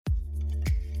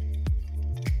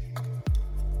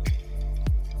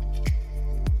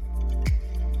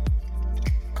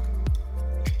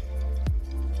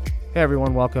Hey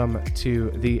everyone, welcome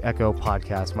to the Echo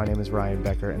Podcast. My name is Ryan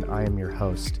Becker and I am your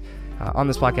host. On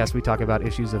this podcast, we talk about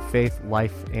issues of faith,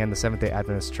 life, and the Seventh-day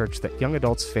Adventist Church that young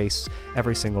adults face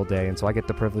every single day. And so I get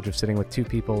the privilege of sitting with two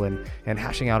people and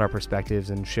hashing out our perspectives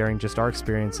and sharing just our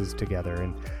experiences together.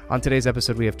 And on today's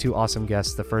episode, we have two awesome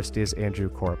guests. The first is Andrew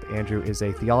Korp. Andrew is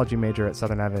a theology major at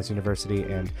Southern Adventist University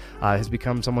and has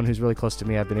become someone who's really close to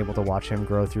me. I've been able to watch him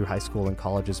grow through high school and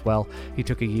college as well. He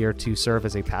took a year to serve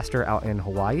as a pastor out in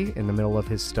Hawaii in the middle of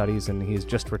his studies, and he's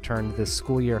just returned this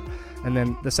school year. And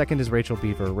then the second is Rachel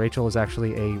Beaver. Rachel is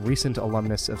actually a recent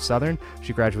alumnus of Southern.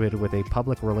 She graduated with a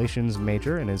public relations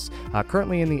major and is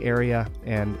currently in the area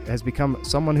and has become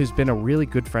someone who's been a really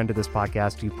good friend to this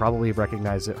podcast. You probably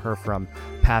recognize her from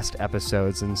past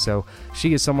episodes. And so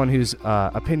she is someone whose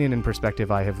opinion and perspective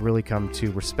I have really come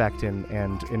to respect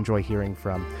and enjoy hearing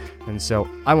from. And so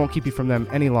I won't keep you from them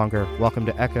any longer. Welcome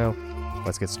to Echo.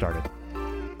 Let's get started.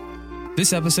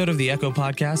 This episode of the Echo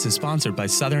Podcast is sponsored by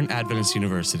Southern Adventist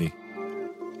University.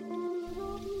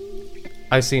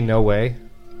 I see no way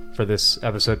for this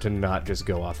episode to not just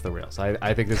go off the rails.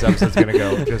 I think this episode's going to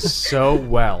go just so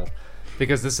well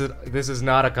because this is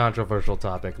not a controversial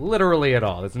topic, literally at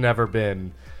all. It's never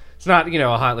been. It's not,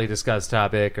 a hotly discussed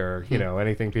topic or,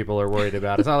 anything people are worried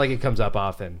about. It's not like it comes up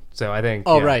often. So I think.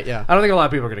 Right, yeah. I don't think a lot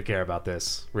of people are going to care about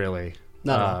this, really.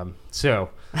 No. So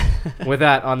with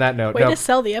that, on that note. Way to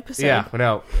sell the episode. Yeah,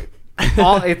 no.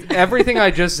 Everything I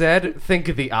just said,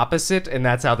 think the opposite, and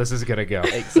that's how this is going to go.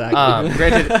 Exactly.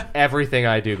 Granted, everything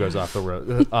I do goes off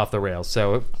the rails,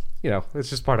 so it's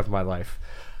just part of my life.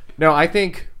 No, I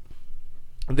think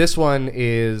this one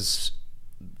is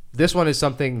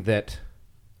something that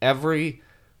every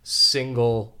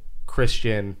single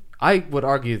Christian, I would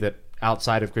argue that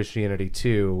outside of Christianity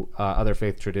too, other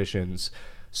faith traditions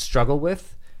struggle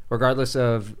with, regardless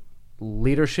of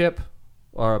leadership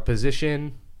or a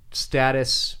position,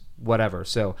 status, whatever.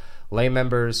 So lay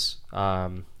members,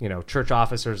 church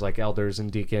officers like elders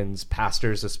and deacons,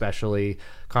 pastors especially,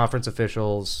 conference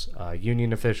officials,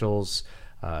 union officials,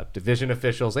 division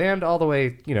officials, and all the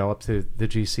way, up to the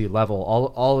GC level.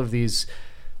 All of these,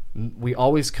 we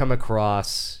always come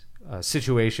across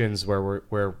situations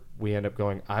where we end up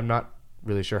going, I'm not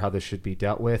really sure how this should be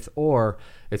dealt with, or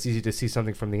it's easy to see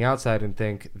something from the outside and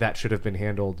think that should have been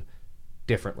handled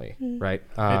differently, right?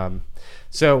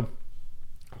 So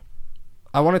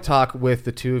I want to talk with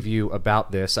the two of you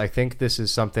about this. I think this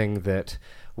is something that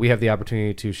we have the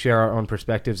opportunity to share our own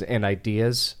perspectives and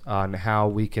ideas on how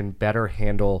we can better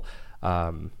handle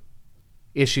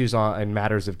issues and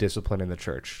matters of discipline in the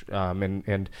church,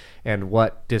 and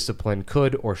what discipline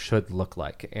could or should look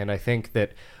like. And I think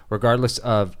that regardless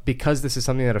of, because this is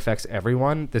something that affects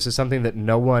everyone, this is something that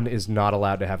no one is not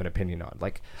allowed to have an opinion on.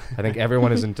 Like, I think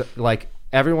everyone is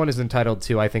everyone is entitled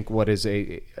to, I think, what is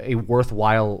a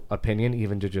worthwhile opinion,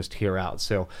 even to just hear out.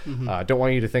 So don't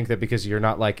want you to think that because you're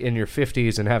not like in your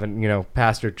 50s and haven't,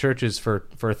 pastored churches for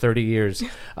 30 years,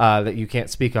 that you can't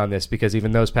speak on this, because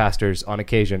even those pastors on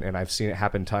occasion, and I've seen it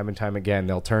happen time and time again,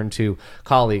 they'll turn to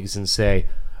colleagues and say,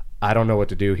 I don't know what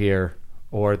to do here,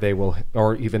 or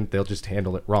even they'll just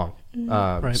handle it wrong.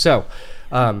 Right. So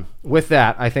with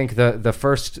that, I think the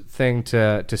first thing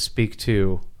to speak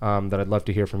to that I'd love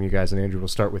to hear from you guys, and Andrew, we'll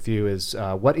start with you, is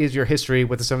what is your history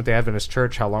with the Seventh-day Adventist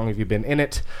Church? How long have you been in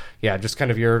it? Yeah, just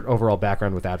kind of your overall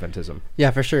background with Adventism.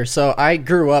 Yeah, for sure. So I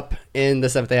grew up in the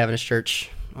Seventh-day Adventist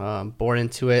Church, born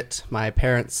into it. My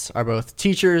parents are both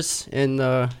teachers in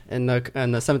the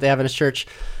Seventh-day Adventist Church.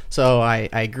 So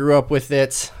I grew up with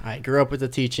it. I grew up with the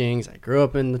teachings. I grew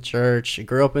up in the church. I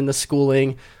grew up in the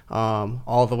schooling,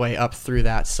 all the way up through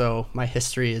that. So my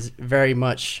history is very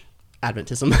much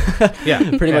Adventism. Yeah,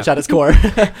 pretty much at its core.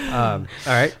 All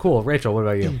right, cool. Rachel, what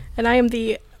about you? And I am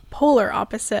the polar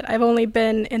opposite. I've only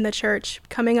been in the church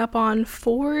coming up on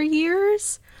 4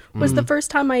 years. Was the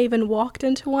first time I even walked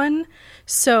into one.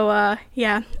 So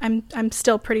I'm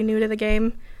still pretty new to the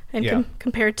game, and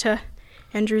compared to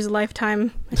Andrew's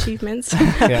lifetime achievements.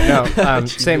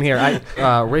 Same here.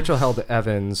 Rachel Held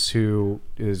Evans, who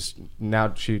is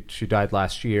now, she died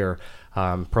last year,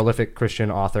 prolific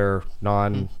Christian author,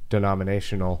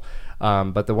 non-denominational.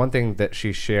 But the one thing that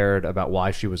she shared about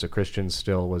why she was a Christian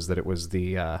still was that it was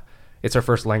it's her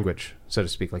first language, so to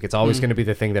speak. Like, it's always going to be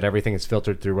the thing that everything is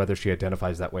filtered through, whether she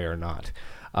identifies that way or not.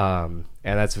 And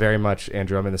that's very much,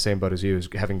 Andrew, I'm in the same boat as you, as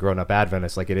having grown up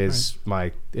Adventist. Like, it is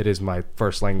my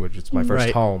first language. It's my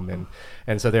first home.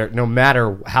 And so there, no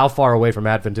matter how far away from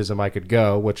Adventism I could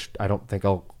go, which I don't think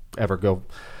I'll ever go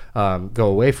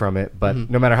away from it, but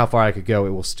no matter how far I could go, it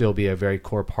will still be a very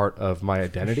core part of my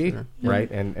identity,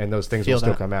 right? And those things will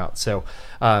still come out. So,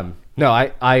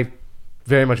 no,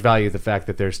 very much value the fact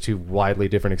that there's two widely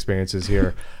different experiences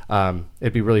here.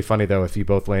 It'd be really funny though if you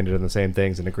both landed on the same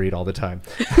things and agreed all the time.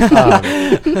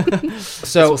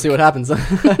 So we'll see what happens.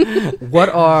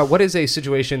 what is a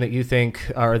situation that you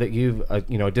think, or that you've a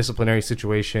disciplinary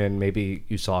situation? Maybe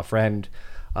you saw a friend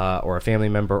or a family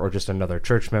member or just another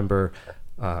church member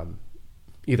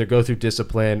either go through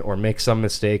discipline or make some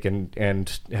mistake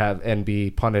and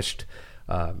be punished.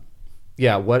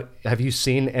 What have you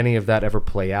seen any of that ever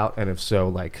play out? And if so,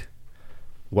 like,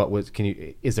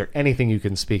 is there anything you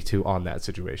can speak to on that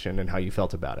situation and how you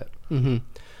felt about it?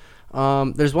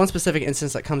 Mm-hmm. There's one specific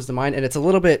instance that comes to mind, and it's a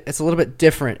little bit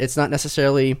different. It's not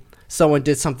necessarily someone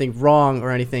did something wrong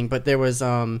or anything, but there was,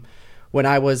 when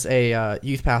I was a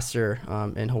youth pastor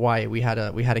in Hawaii, we had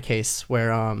a case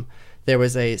where there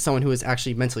was someone who was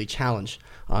actually mentally challenged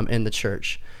in the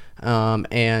church.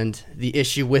 And the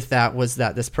issue with that was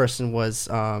that this person was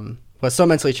so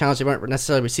mentally challenged they weren't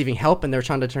necessarily receiving help, and they were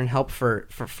trying to turn help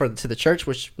to the church,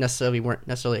 which weren't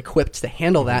necessarily equipped to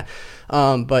handle that.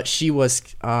 But she was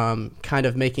kind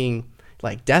of making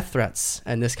like death threats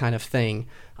and this kind of thing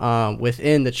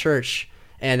within the church,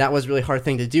 and that was a really hard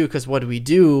thing to do, because what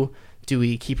do? Do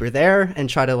we keep her there and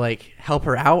try to like help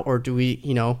her out, or do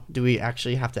we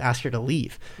actually have to ask her to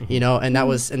leave? And that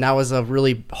was a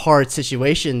really hard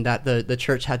situation that the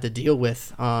church had to deal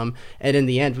with. And in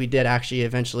the end, we did actually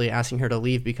eventually asking her to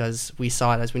leave, because we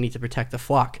saw it as we need to protect the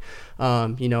flock,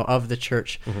 of the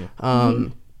church.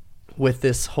 With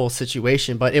this whole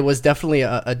situation. But it was definitely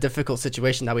a difficult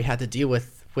situation that we had to deal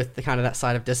with the kind of that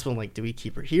side of discipline. Like, do we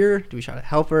keep her here? Do we try to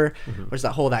help her? Or is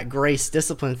that grace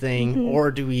discipline thing? Or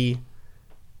do we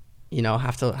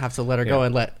have to let her go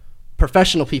and let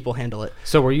professional people handle it?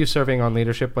 So were you serving on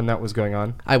leadership when that was going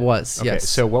on? I was. Okay. Yes.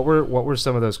 So what were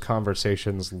some of those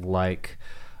conversations like?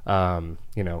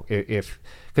 If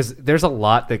because there's a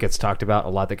lot that gets talked about, a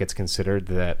lot that gets considered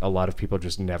that a lot of people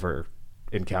just never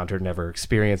encountered, never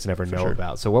experienced, never know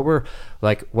about. So what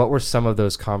were some of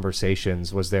those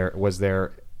conversations? Was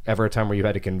there ever a time where you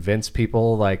had to convince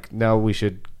people, like, no, we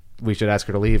should ask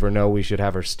her to leave, or no, we should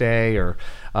have her stay, or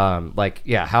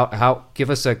how give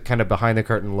us a kind of behind the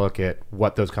curtain look at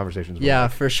what those conversations were? Yeah,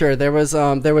 like. For sure. There was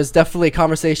definitely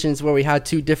conversations where we had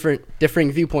two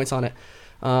differing viewpoints on it.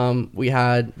 We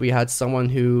had someone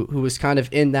who was kind of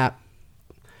in that.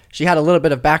 She had a little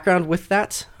bit of background with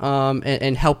that,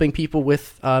 and helping people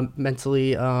with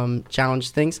mentally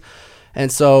challenged things. And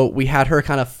so we had her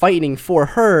kind of fighting for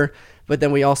her, but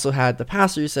then we also had the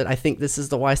pastor who said, I think this is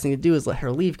the wise thing to do, is let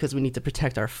her leave, because we need to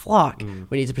protect our flock.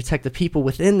 We need to protect the people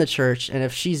within the church. And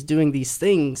if she's doing these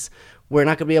things, we're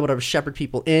not going to be able to shepherd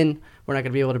people in. We're not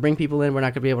going to be able to bring people in. We're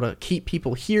not going to be able to keep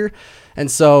people here.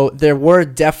 And so there were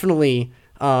definitely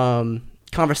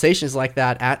conversations like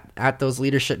that at those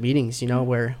leadership meetings,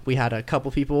 where we had a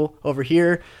couple people over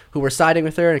here who were siding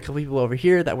with her and a couple people over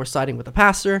here that were siding with the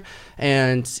pastor.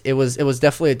 And it was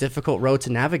definitely a difficult road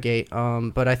to navigate.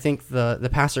 But I think the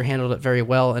pastor handled it very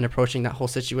well in approaching that whole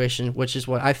situation, which is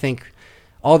what I think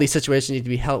all these situations need to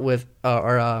be dealt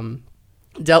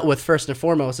with first and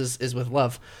foremost is with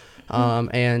love.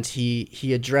 And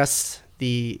he addressed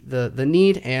the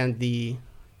need and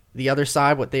the other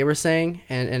side, what they were saying,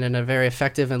 and in a very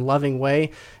effective and loving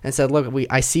way, and said, look,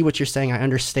 I see what you're saying. I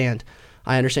understand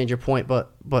your point,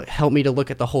 but help me to look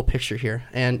at the whole picture here,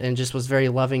 and just was very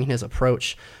loving in his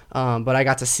approach. But I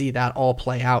got to see that all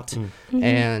play out,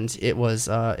 and it was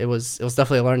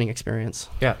definitely a learning experience.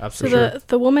 Yeah, absolutely. So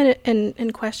the woman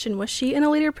in question, was she in a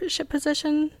leadership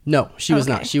position? No, she was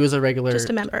not. She was a regular, just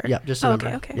a member. Yeah, just a member.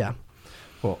 Okay. Yeah.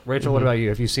 Cool. Rachel, what about you?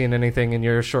 Have you seen anything in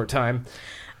your short time?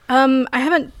 I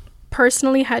haven't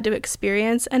personally had to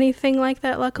experience anything like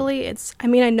that, luckily. I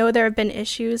know there have been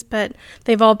issues, but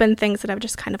they've all been things that I've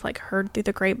just kind of like heard through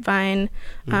the grapevine,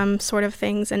 sort of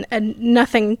things, and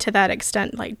nothing to that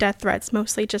extent, like death threats,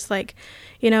 mostly just like,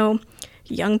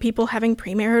 young people having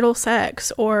premarital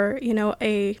sex, or,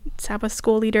 a Sabbath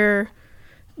school leader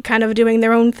kind of doing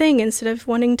their own thing instead of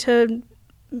wanting to,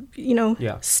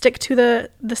 stick to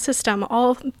the system,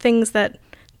 all things that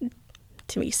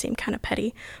to me seem kind of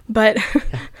petty, but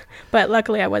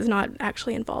luckily I was not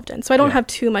actually involved in, so I don't have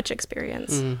too much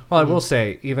experience. Well, I will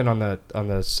say, even on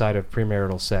the side of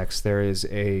premarital sex, there is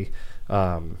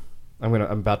I'm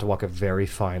about to walk a very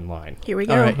fine line. Here we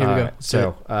go. All right, here we go.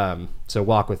 So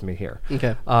walk with me here.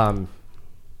 Okay.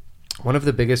 One of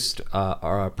the biggest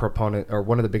one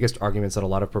of the biggest arguments that a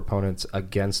lot of proponents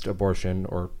against abortion,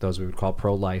 or those we would call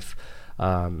pro-life,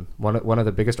 one of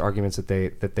the biggest arguments that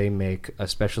they make,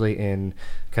 especially in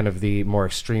kind of the more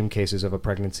extreme cases of a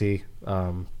pregnancy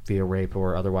via rape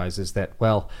or otherwise, is that,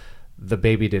 well, the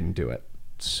baby didn't do it,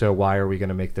 so why are we going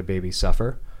to make the baby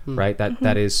suffer? right?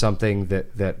 That is something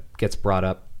that gets brought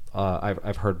up.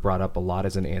 I've heard brought up a lot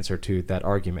as an answer to that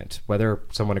argument. Whether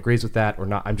someone agrees with that or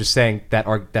not, I'm just saying that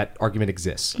that argument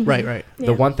exists. Right.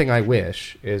 The one thing I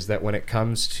wish is that when it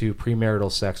comes to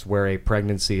premarital sex where a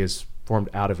pregnancy is formed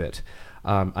out of it,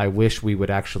 I wish we would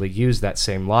actually use that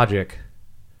same logic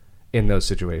in those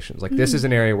situations. Like this is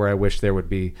an area where I wish there would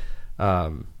be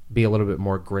a little bit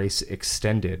more grace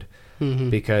extended,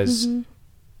 because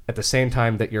at the same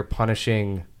time that you're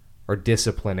punishing or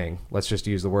disciplining, let's just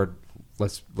use the word,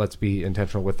 let's be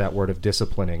intentional with that word of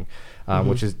disciplining,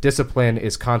 which is discipline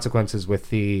is consequences with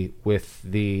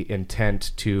the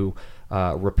intent to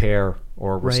repair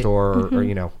or restore or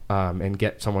and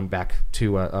get someone back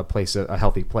to a place, a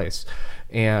healthy place.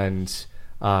 And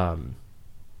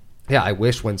I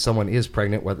wish when someone is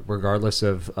pregnant, regardless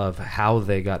of how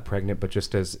they got pregnant, but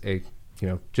just as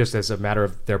a matter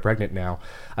of they're pregnant now,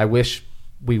 I wish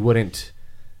we wouldn't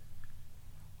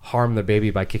harm the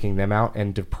baby by kicking them out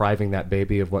and depriving that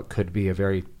baby of what could be a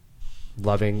very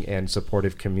loving and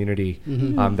supportive community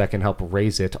that can help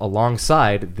raise it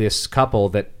alongside this couple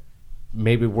that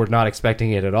maybe we're not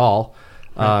expecting it at all,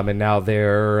 and now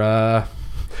they're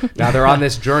on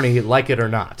this journey, like it or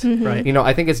not. Right.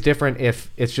 I think it's different if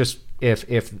it's just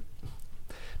if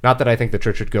not that I think the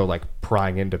church should go like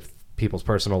prying into people's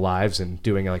personal lives and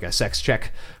doing like a sex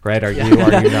check, right? Are you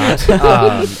not?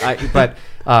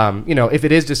 If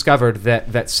it is discovered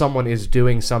that someone is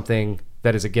doing something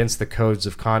that is against the codes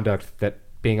of conduct that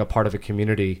being a part of a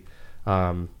community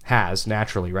has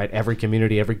naturally, right? Every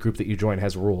community, every group that you join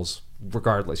has rules.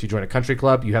 Regardless, you join a country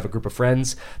club, you have a group of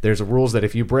friends, there's rules that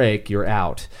if you break, you're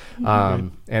out.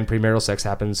 And premarital sex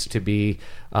happens to be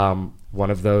one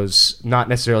of those, not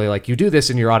necessarily like you do this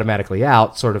and you're automatically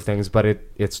out sort of things, but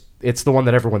it's the one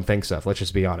that everyone thinks of. Let's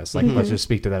just be honest. Like let's just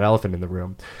speak to that elephant in the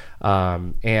room.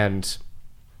 And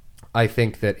I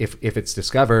think that if it's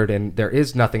discovered and there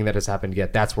is nothing that has happened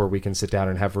yet, that's where we can sit down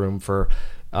and have room for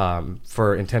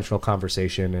intentional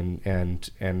conversation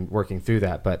and working through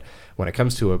that. But when it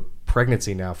comes to a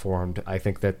pregnancy now formed, I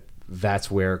think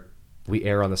that's where we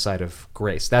err on the side of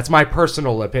grace. That's my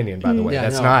personal opinion, by the way.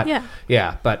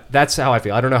 But that's how I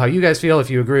feel. I don't know how you guys feel. If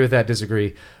you agree with that,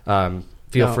 disagree,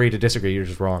 feel free to disagree. You're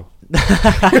just wrong.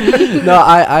 No,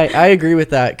 I agree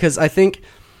with that, because I think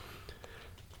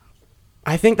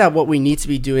that what we need to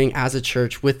be doing as a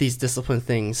church with these discipline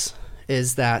things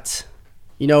is that,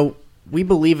 we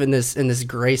believe in this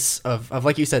grace of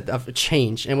like you said, of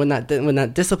change. And when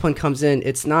that discipline comes in,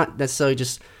 it's not necessarily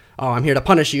just, oh, I'm here to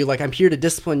punish you. Like, I'm here to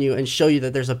discipline you and show you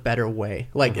that there's a better way.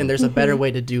 Like, and there's a better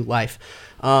way to do life.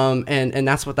 And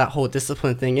that's what that whole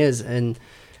discipline thing is. And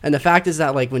the fact is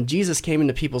that, like, when Jesus came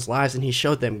into people's lives and he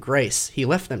showed them grace, he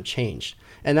left them changed.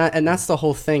 And that's the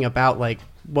whole thing about, like,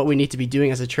 what we need to be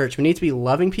doing as a church. We need to be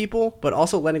loving people, but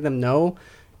also letting them know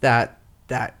that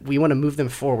we want to move them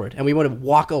forward and we want to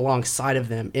walk alongside of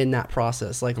them in that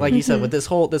process. Like you said, with this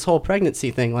whole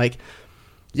pregnancy thing, like,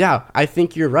 yeah, I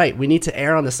think you're right. We need to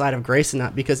err on the side of grace in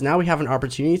that, because now we have an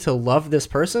opportunity to love this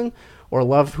person or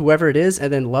love whoever it is,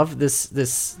 and then love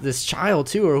this child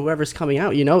too, or whoever's coming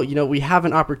out. We have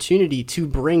an opportunity to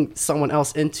bring someone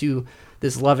else into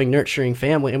this loving, nurturing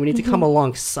family, and we need to come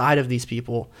alongside of these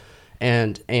people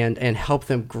and help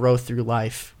them grow through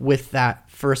life with that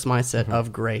first mindset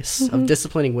of grace, of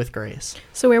disciplining with grace.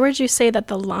 So where would you say that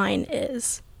the line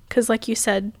is? Because like you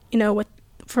said,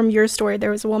 from your story,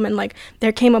 there was a woman, like,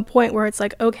 there came a point where it's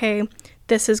like, okay,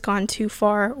 this has gone too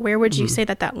far. Where would you say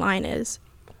that line is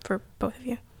for both of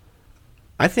you?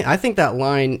 I think that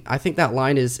line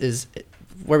is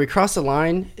where we cross the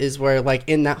line is where, like,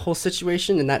 in that whole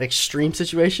situation, in that extreme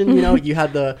situation, you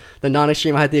had the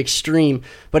non-extreme, I had the extreme,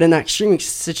 but in that extreme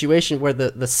situation where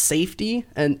the safety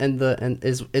and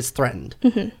is threatened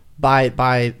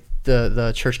by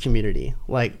the church community.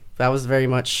 Like, that was very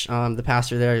much the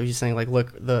pastor there. He was saying, like,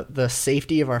 look, the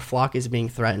safety of our flock is being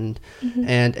threatened.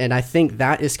 And I think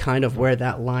that is kind of where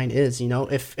that line is.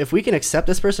 If we can accept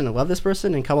this person and love this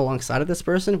person and come alongside of this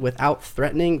person without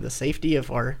threatening the safety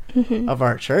of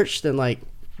our church, then, like,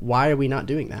 why are we not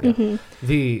doing that?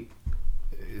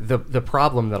 The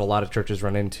problem that a lot of churches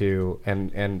run into,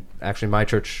 and actually my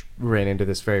church ran into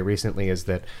this very recently, is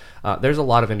that there's a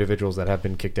lot of individuals that have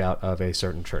been kicked out of a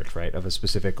certain church, right, of a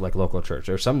specific, like, local church.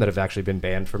 There's some that have actually been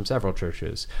banned from several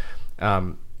churches.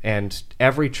 And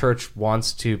every church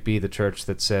wants to be the church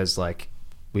that says, like,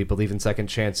 we believe in second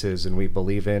chances, and we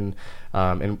believe in,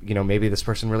 maybe this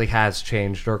person really has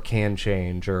changed or can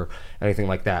change or anything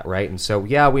like that, right? And so,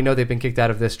 yeah, we know they've been kicked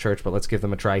out of this church, but let's give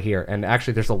them a try here. And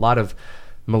actually, there's a lot of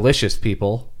malicious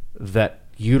people that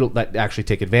that actually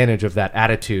take advantage of that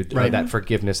attitude, Right. that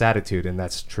forgiveness attitude, and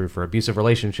that's true for abusive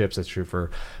relationships. That's true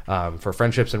for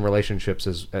friendships and relationships,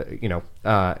 as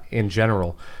in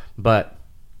general. But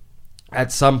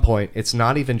at some point, it's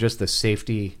not even just the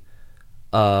safety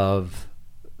of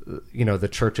the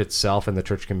church itself and the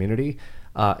church community.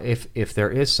 If there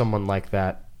is someone like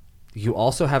that, you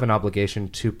also have an obligation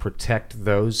to protect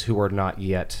those who are not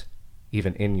yet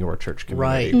even in your church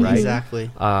community. Right.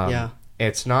 Exactly.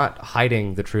 It's not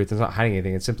hiding the truth. It's not hiding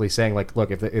anything. It's simply saying, like,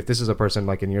 look, if this is a person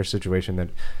like in your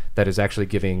situation that is actually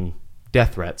giving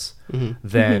death threats,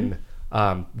 then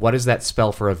what does that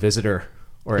spell for a visitor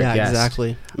or a guest?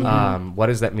 Exactly. What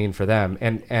does that mean for them?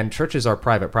 And churches are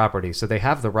private property, so they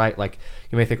have the right. Like,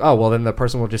 you may think, oh, well, then the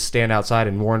person will just stand outside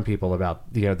and warn people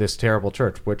about this terrible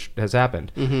church, which has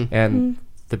happened. And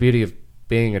the beauty of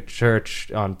being a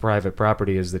church on private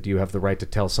property is that you have the right to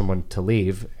tell someone to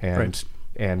leave and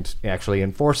actually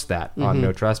enforce that on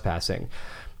no trespassing.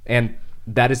 And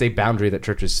that is a boundary that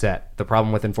churches set. The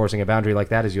problem with enforcing a boundary like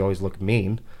that is you always look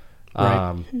mean.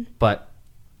 But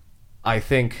I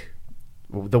think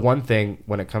the one thing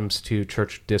when it comes to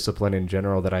church discipline in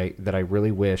general that I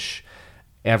really wish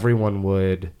everyone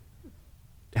would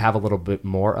have a little bit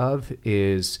more of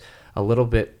is a little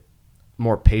bit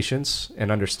more patience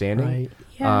and understanding. Right.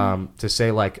 Yeah. To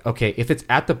say, like, okay, if it's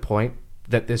at the point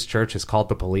that this church has called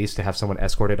the police to have someone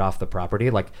escorted off the property,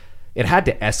 like, it had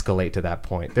to escalate to that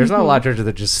point. There's not a lot of churches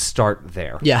that just start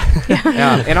there.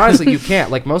 And honestly, you can't.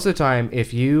 Like, most of the time,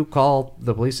 if you call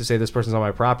the police to say this person's on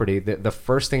my property, the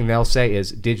first thing they'll say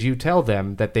is, did you tell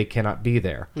them that they cannot be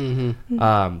there?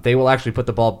 They will actually put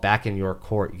the ball back in your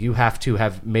court. You have to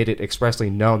have made it expressly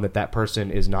known that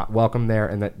person is not welcome there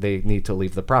and that they need to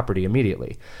leave the property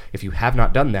immediately. If you have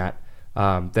not done that,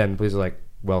 then police are like,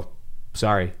 well,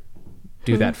 sorry,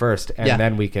 do that first, and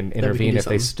then we can intervene if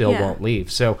they still won't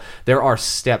leave. So there are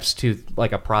steps to,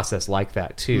 like, a process like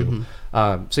that too.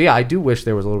 So yeah, I do wish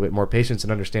there was a little bit more patience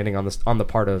and understanding on the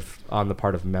part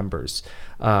of members.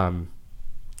 But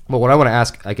what I want to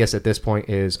ask, I guess, at this point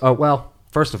is,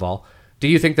 first of all, do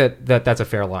you think that's a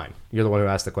fair line? You're the one who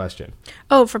asked the question.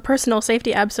 Oh, for personal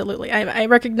safety, absolutely. I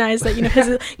recognize that his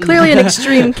is clearly an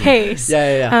extreme case.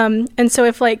 And so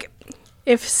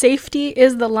if safety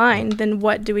is the line, then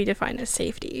what do we define as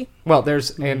safety? Well,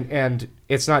 there's and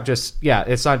it's not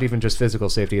even just physical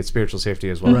safety; it's spiritual safety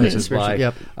as well. This is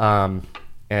why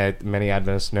many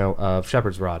Adventists know of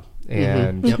shepherd's rod,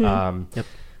 and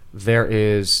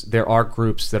there are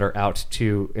groups that are out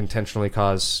to intentionally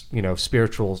cause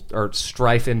spiritual or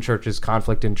strife in churches,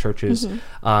 conflict in churches, in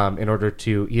order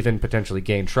to even potentially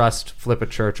gain trust, flip a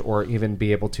church, or even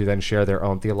be able to then share their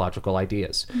own theological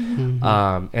ideas.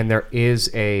 And there is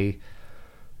a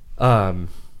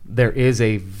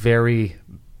very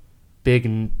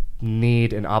big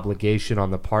need and obligation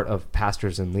on the part of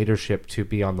pastors and leadership to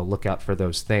be on the lookout for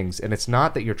those things. And it's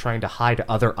not that you're trying to hide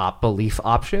other belief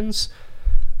options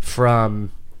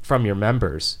from your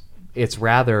members. It's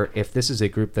rather, if this is a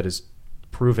group that is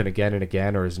proven again and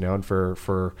again or is known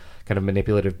for kind of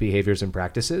manipulative behaviors and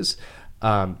practices,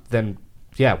 then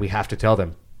we have to tell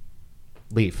them,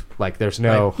 leave. Like, there's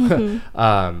no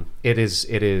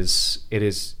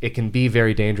it can be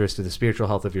very dangerous to the spiritual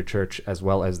health of your church as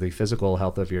well as the physical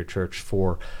health of your church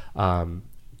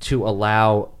to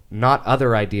allow not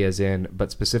other ideas in,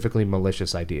 but specifically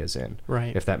malicious ideas in,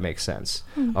 if that makes sense,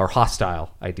 or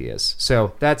hostile ideas.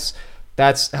 So that's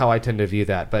how I tend to view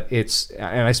that. But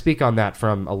and I speak on that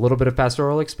from a little bit of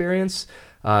pastoral experience.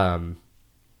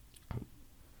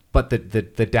 But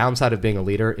the downside of being a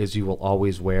leader is you will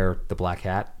always wear the black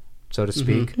hat, so to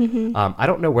speak. I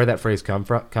don't know where that phrase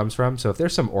comes from. So if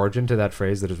there's some origin to that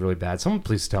phrase that is really bad, someone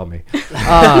please tell me,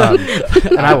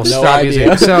 and I will stop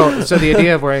using it. So the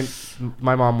idea of wearing,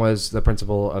 my mom was the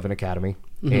principal of an academy,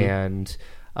 and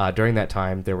during that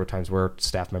time, there were times where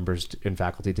staff members and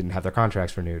faculty didn't have their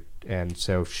contracts renewed, and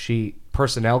so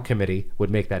personnel committee would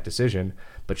make that decision,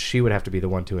 but she would have to be the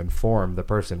one to inform the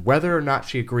person whether or not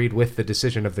she agreed with the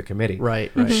decision of the committee.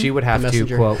 Right. She would have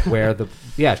to quote wear the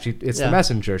the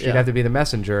messenger. She'd have to be the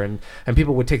messenger, and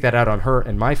people would take that out on her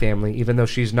and my family, even though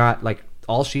she's not, like,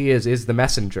 all she is the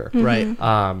messenger. Right.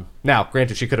 Now,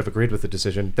 granted, she could have agreed with the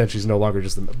decision. Then she's no longer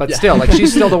just but still, like,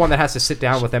 she's still the one that has to sit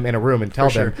down with them in a room and tell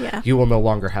them, you will no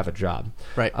longer have a job.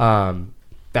 Right.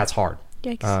 That's hard.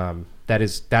 Yikes.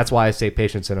 That's why I say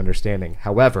patience and understanding.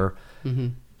 However,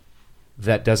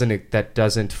 that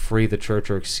doesn't free the church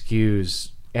or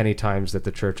excuse any times that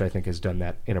the church, I think, has done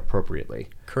that inappropriately.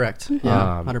 Correct.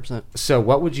 Yeah, 100%. So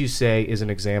what would you say is an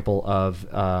example of,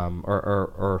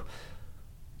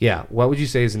 what would you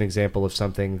say is an example of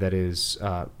something that is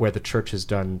where the church has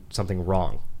done something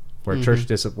wrong where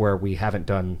where we haven't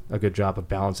done a good job of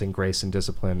balancing grace and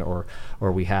discipline, or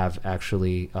we have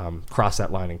actually crossed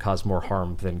that line and caused more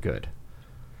harm than good.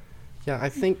 Yeah, I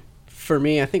think for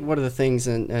me, I think one of the things,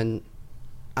 and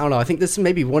I don't know, I think this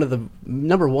may be one of the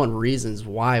number one reasons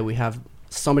why we have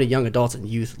so many young adults and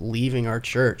youth leaving our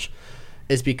church,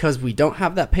 is because we don't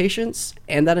have that patience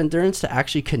and that endurance to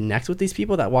actually connect with these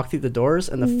people that walk through the doors.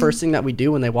 And the first thing that we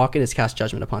do when they walk in is cast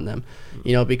judgment upon them,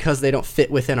 because they don't fit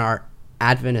within our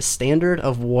Adventist standard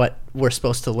of what we're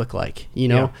supposed to look like.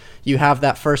 You have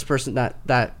that first person,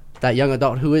 that young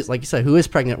adult who is, like you said, who is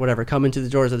pregnant, whatever, come into the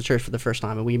doors of the church for the first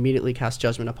time, and we immediately cast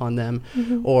judgment upon them,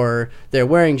 or they're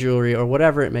wearing jewelry or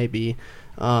whatever it may be.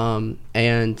 And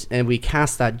we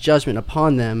cast that judgment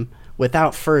upon them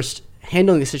without first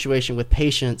handling the situation with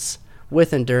patience,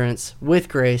 with endurance, with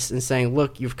grace, and saying,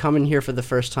 look, you've come in here for the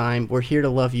first time. We're here to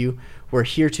love you. We're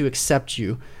here to accept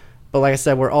you. But like I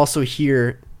said, we're also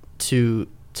here to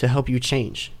help you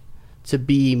change, to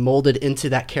be molded into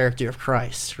that character of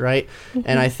Christ, right?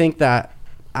 And I think that,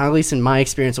 at least in my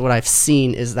experience, what I've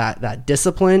seen is that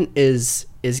discipline is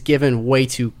given way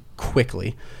too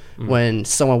quickly when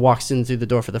someone walks in through the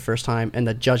door for the first time, and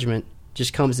the judgment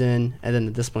just comes in, and then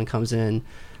the discipline comes in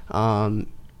on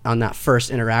that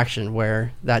first interaction,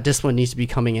 where that discipline needs to be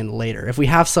coming in later. If we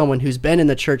have someone who's been in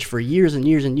the church for years and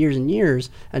years and years and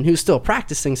years and who's still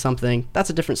practicing something,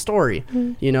 that's a different story,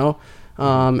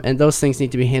 and those things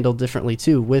need to be handled differently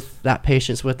too, with that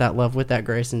patience, with that love, with that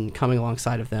grace, and coming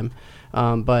alongside of them.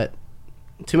 But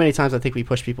too many times I think we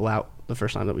push people out the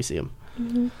first time that we see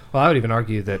them. Well, I would even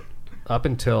argue that up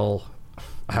until,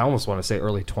 I almost want to say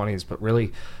early 20s, but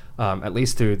really at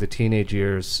least through the teenage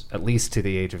years, at least to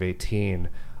the age of 18,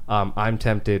 I'm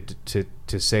tempted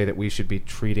to say that we should be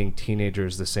treating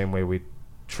teenagers the same way we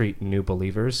treat new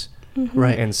believers.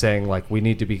 Right. And saying, like, we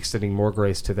need to be extending more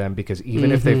grace to them, because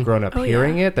even if they've grown up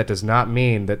hearing it, that does not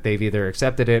mean that they've either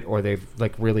accepted it or they've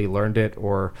like really learned it,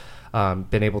 or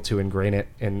been able to ingrain it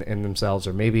in themselves,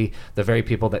 or maybe the very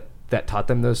people that taught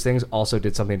them those things also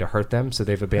did something to hurt them, so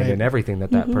they've abandoned everything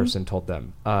that person told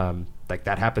them. Like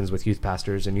that happens with youth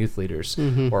pastors and youth leaders,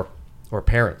 or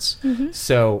parents.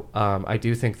 So I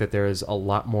do think that there is a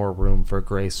lot more room for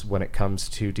grace when it comes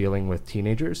to dealing with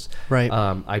teenagers. Right.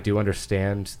 I do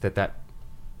understand that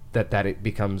it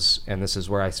becomes, and this is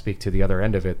where I speak to the other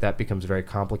end of it, that becomes very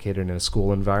complicated in a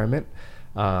school environment,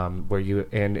 where you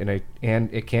and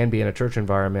it can be in a church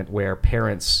environment where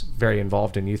parents very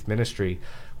involved in youth ministry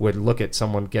would look at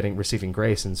someone receiving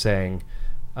grace and saying,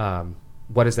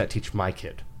 what does that teach my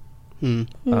kid?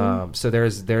 So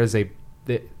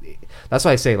that's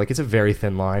why I say, like, it's a very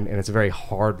thin line, and it's a very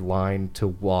hard line to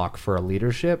walk for a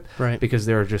leadership, right? Because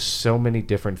there are just so many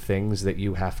different things that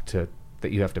you have to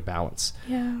balance.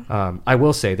 Yeah. I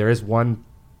will say there is one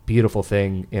beautiful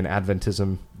thing in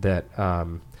Adventism that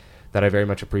I very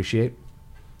much appreciate.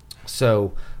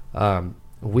 So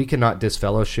we cannot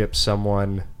disfellowship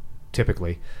someone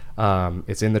typically.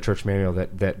 It's in the church manual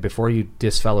that before you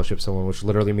disfellowship someone, which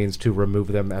literally means to remove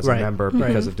them as a member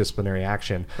because of disciplinary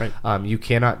action, you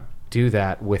cannot do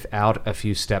that without a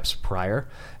few steps prior.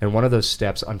 And one of those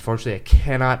steps, unfortunately, I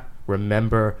cannot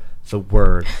remember the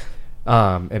word.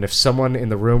 And if someone in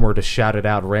the room were to shout it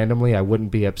out randomly, I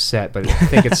wouldn't be upset, but I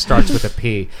think it starts with a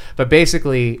P. But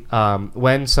basically,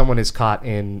 when someone is caught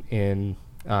in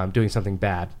doing something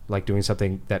bad, like doing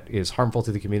something that is harmful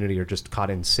to the community, or just caught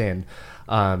in sin,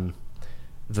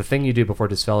 the thing you do before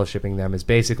disfellowshipping them is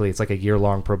basically, it's like a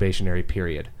year-long probationary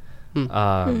period.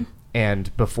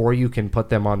 And before you can put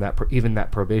them on that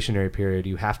probationary period,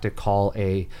 you have to call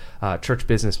a church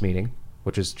business meeting,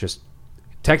 which is just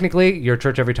technically your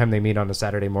church, every time they meet on a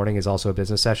Saturday morning, is also a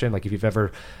business session. Like if you've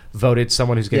ever voted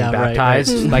someone who's getting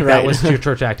baptized, like that was your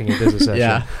church acting in business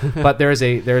session. But there's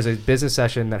a business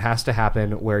session that has to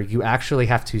happen where you actually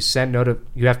have to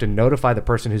you have to notify the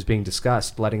person who's being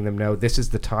discussed, letting them know this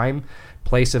is the time,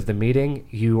 place of the meeting.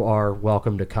 You are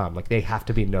welcome to come. Like they have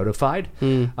to be notified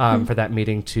for that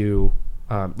meeting to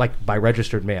like by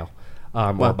registered mail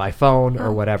or by phone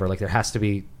or whatever. Like there has to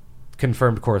be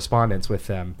confirmed correspondence with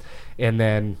them, and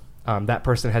then that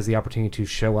person has the opportunity to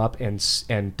show up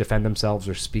and defend themselves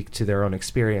or speak to their own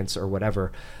experience or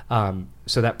whatever.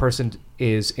 So that person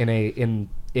is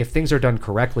if things are done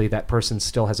correctly, that person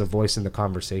still has a voice in the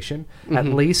conversation. At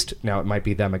least, now it might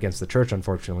be them against the church,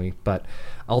 unfortunately, but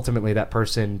ultimately that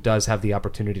person does have the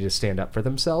opportunity to stand up for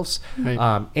themselves.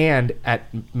 And at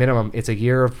minimum, it's a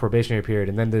year of probationary period,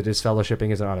 and then the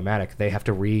disfellowshipping isn't automatic. They have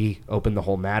to reopen the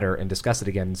whole matter and discuss it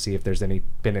again and see if there's been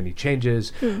any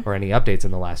changes or any updates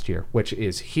in the last year, which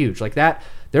is huge. Like that,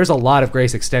 there's a lot of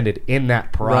grace extended in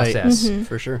that process,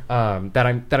 for sure. That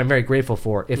I'm very grateful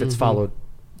for if it's followed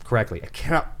correctly. I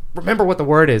cannot remember what the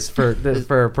word is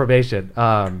for probation.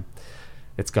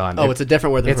 It's gone. Oh, it's a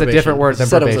different word than probation. It's a different word than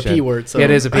probation. It was a P word. So.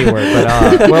 It is a P word,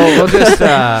 but we'll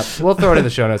just we'll throw it in the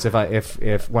show notes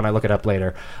if when I look it up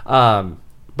later.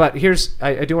 But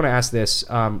I do want to ask this: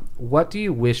 what do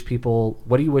you wish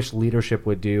leadership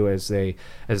would do as they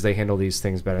handle these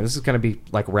things better? And this is going to be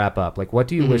like wrap up. Like, what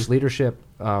do you wish leadership?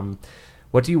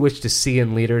 What do you wish to see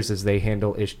in leaders as they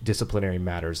handle disciplinary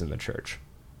matters in the church?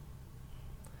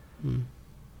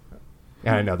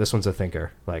 Yeah, I know this one's a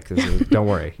thinker. Like, don't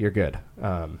worry, you're good.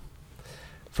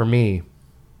 For me,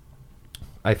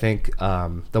 I think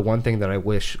the one thing that I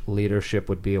wish leadership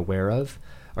would be aware of,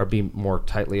 or be more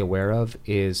tightly aware of,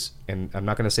 is, and I'm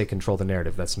not going to say control the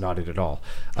narrative. That's not it at all.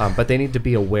 But they need to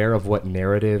be aware of what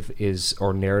narrative is,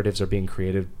 or narratives are being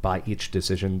created by each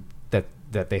decision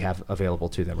that they have available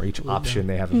to them, or each option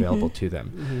they have available to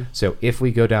them. So if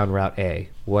we go down route A,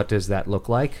 what does that look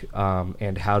like?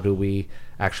 And how do we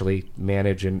actually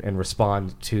manage and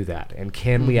respond to that? And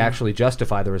can we actually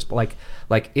justify the response?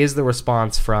 Like, is the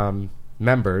response from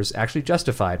members actually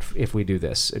justified if we do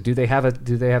this? Do they have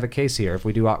a case here if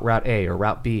we do route A or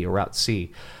route B or route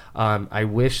C? I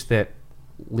wish that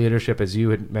leadership, as you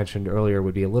had mentioned earlier,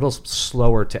 would be a little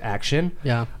slower to action.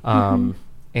 Yeah.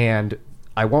 And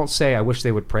I won't say I wish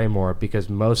they would pray more, because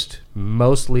most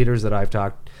leaders that I've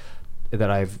talked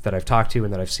to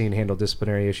and that I've seen handle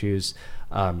disciplinary issues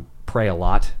pray a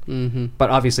lot. But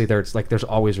obviously there's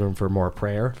always room for more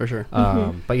prayer, for sure.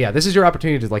 But yeah, this is your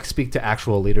opportunity to speak to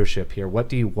actual leadership here. What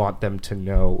do you want them to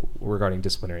know regarding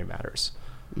disciplinary matters?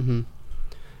 I don't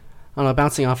know,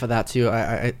 bouncing off of that too,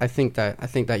 I think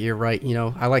that you're right.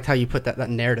 I liked how you put that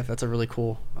narrative. That's a really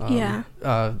cool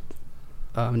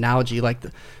analogy.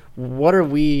 What are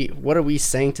we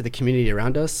saying to the community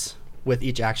around us with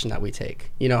each action that we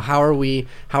take? How are we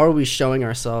showing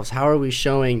ourselves? How are we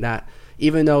showing that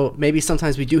even though maybe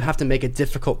sometimes we do have to make a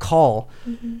difficult call,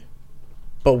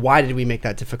 but why did we make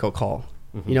that difficult call?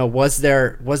 Was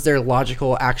there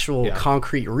logical, actual,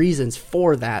 concrete reasons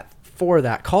for that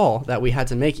call that we had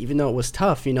to make, even though it was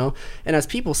tough? And as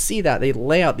people see that, they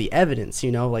lay out the evidence.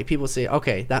 People say,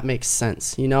 okay, that makes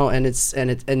sense. And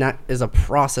that is a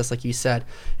process, like you said.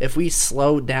 If we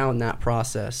slow down that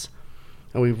process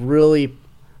and we really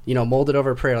mold it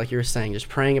over prayer, like you were saying, just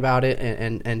praying about it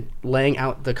and laying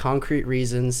out the concrete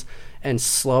reasons and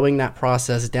slowing that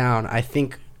process down, I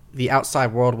think the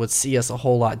outside world would see us a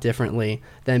whole lot differently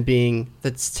than being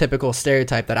the typical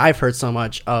stereotype that I've heard so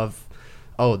much of.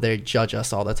 Oh, they judge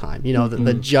us all the time.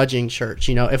 The judging church.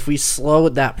 If we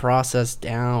slowed that process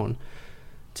down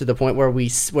to the point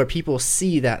where people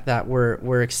see that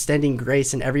we're extending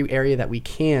grace in every area that we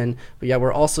can, but yet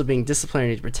we're also being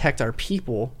disciplinary to protect our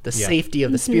people, the safety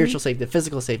of the spiritual safety, the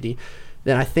physical safety,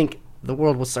 then I think the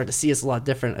world will start to see us a lot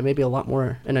different, and maybe a lot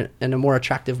more in a more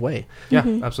attractive way. Yeah,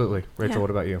 absolutely. Rachel, what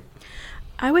about you?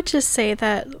 I would just say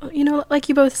that, like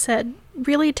you both said,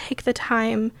 really take the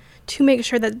time to make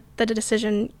sure that the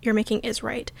decision you're making is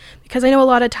right. Because I know a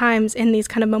lot of times in these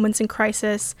kind of moments in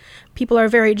crisis, people are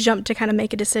very jumped to kind of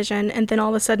make a decision, and then all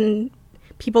of a sudden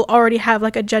people already have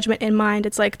a judgment in mind.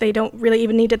 It's like they don't really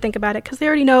even need to think about it because they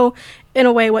already know in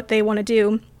a way what they want to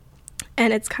do.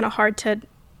 And it's kind of hard to,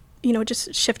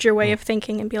 just shift your way of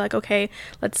thinking and be like, okay,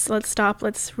 let's stop.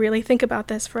 Let's really think about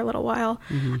this for a little while.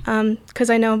 Because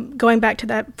I know, going back to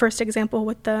that first example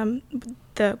with the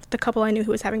couple I knew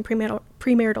who was having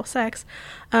premarital sex,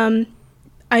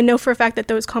 I know for a fact that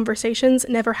those conversations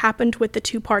never happened with the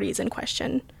two parties in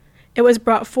question. It was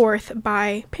brought forth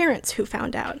by parents who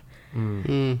found out.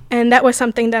 And that was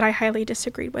something that I highly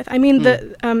disagreed with. I mean,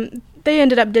 they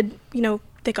ended up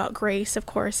they got grace, of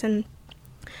course,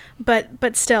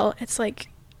 but still, it's like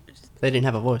they didn't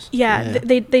have a voice. Yeah.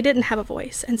 They didn't have a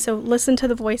voice. And so listen to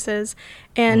the voices,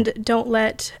 and don't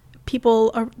let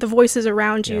people, the voices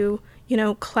around you,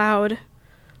 cloud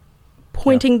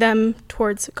pointing them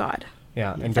towards God.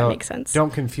 Yeah, and that makes sense.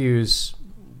 Don't confuse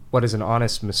what is an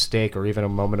honest mistake or even a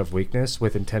moment of weakness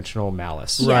with intentional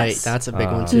malice. Yes. Right, that's a big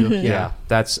one too. Yeah,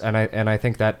 that's and I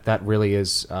think that really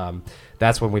is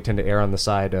that's when we tend to err on the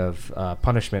side of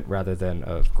punishment rather than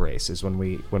of grace, is when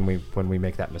we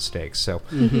make that mistake. So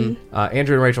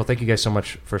Andrew and Rachel, thank you guys so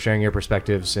much for sharing your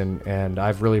perspectives, and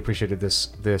I've really appreciated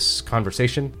this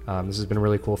conversation. This has been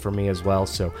really cool for me as well.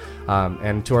 So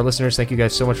and to our listeners, thank you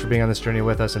guys so much for being on this journey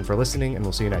with us and for listening, and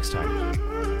we'll see you next time.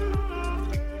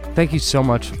 Thank you so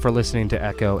much for listening to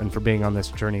Echo and for being on this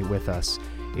journey with us.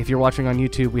 If you're watching on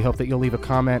YouTube, we hope that you'll leave a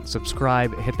comment,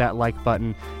 subscribe, hit that like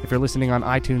button. If you're listening on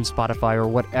iTunes, Spotify, or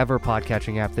whatever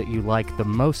podcatching app that you like the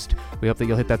most, we hope that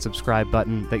you'll hit that subscribe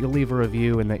button, that you'll leave a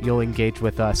review, and that you'll engage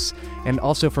with us. And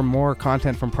also for more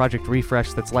content from Project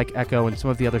Refresh that's like Echo and some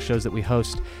of the other shows that we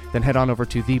host, then head on over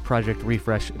to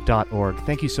theprojectrefresh.org.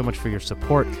 Thank you so much for your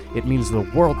support. It means the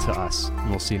world to us, and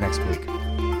we'll see you next week.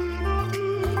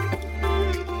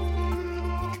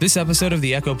 This episode of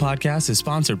the Echo Podcast is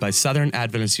sponsored by Southern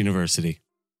Adventist University.